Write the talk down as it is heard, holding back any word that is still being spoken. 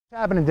What's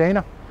happening,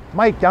 Dana?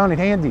 Mike down at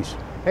Handy's.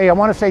 Hey, I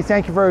want to say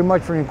thank you very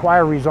much for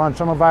inquiries on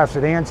some of our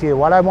sedans here.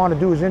 What I want to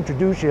do is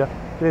introduce you to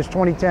this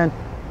 2010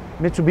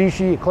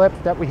 Mitsubishi Eclipse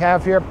that we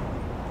have here.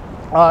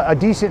 A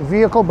decent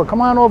vehicle, but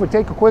come on over,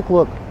 take a quick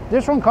look.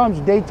 This one comes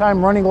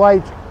daytime running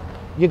lights.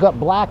 You got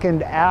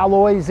blackened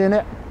alloys in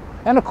it.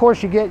 And of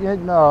course you get your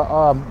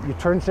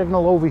turn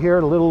signal over here,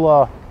 a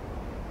little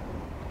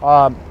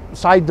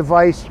side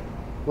device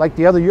like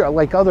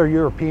other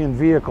European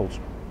vehicles.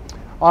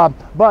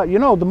 But you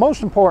know, the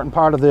most important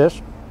part of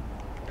this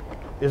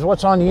is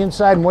what's on the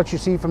inside and what you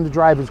see from the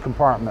driver's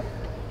compartment.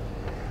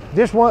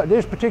 This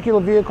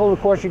particular vehicle, of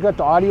course, you got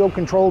the audio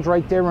controls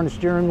right there on the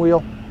steering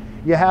wheel.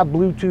 You have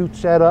Bluetooth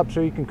set up so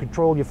you can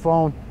control your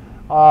phone.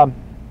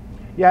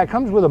 Yeah, it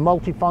comes with a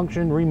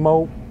multi-function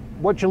remote.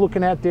 What you're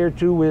looking at there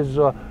too is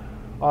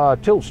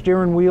tilt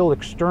steering wheel,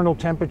 external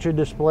temperature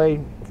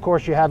display. Of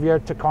course, you have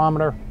your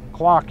tachometer,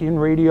 clock in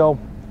radio,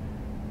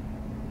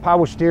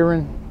 power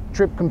steering,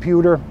 trip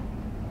computer,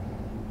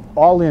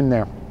 all in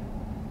there.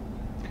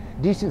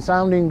 Decent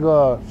sounding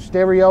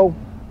stereo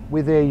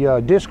with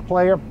a disc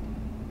player.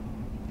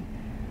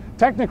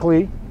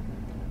 Technically,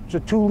 it's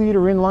a 2-liter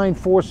inline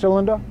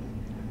 4-cylinder.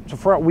 It's a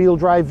front wheel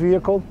drive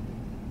vehicle,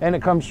 and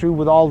it comes through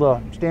with all the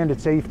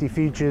standard safety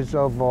features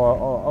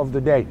of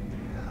the day.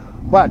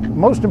 But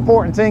most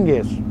important thing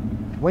is,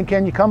 when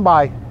can you come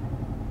by?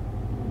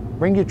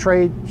 Bring your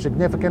trade,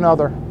 significant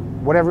other,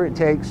 whatever it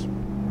takes.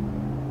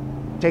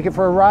 Take it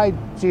for a ride,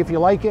 see if you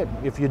like it.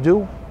 If you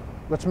do,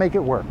 let's make it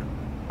work.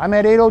 I'm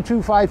at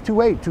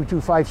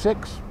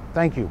 802-528-2256.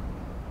 Thank you.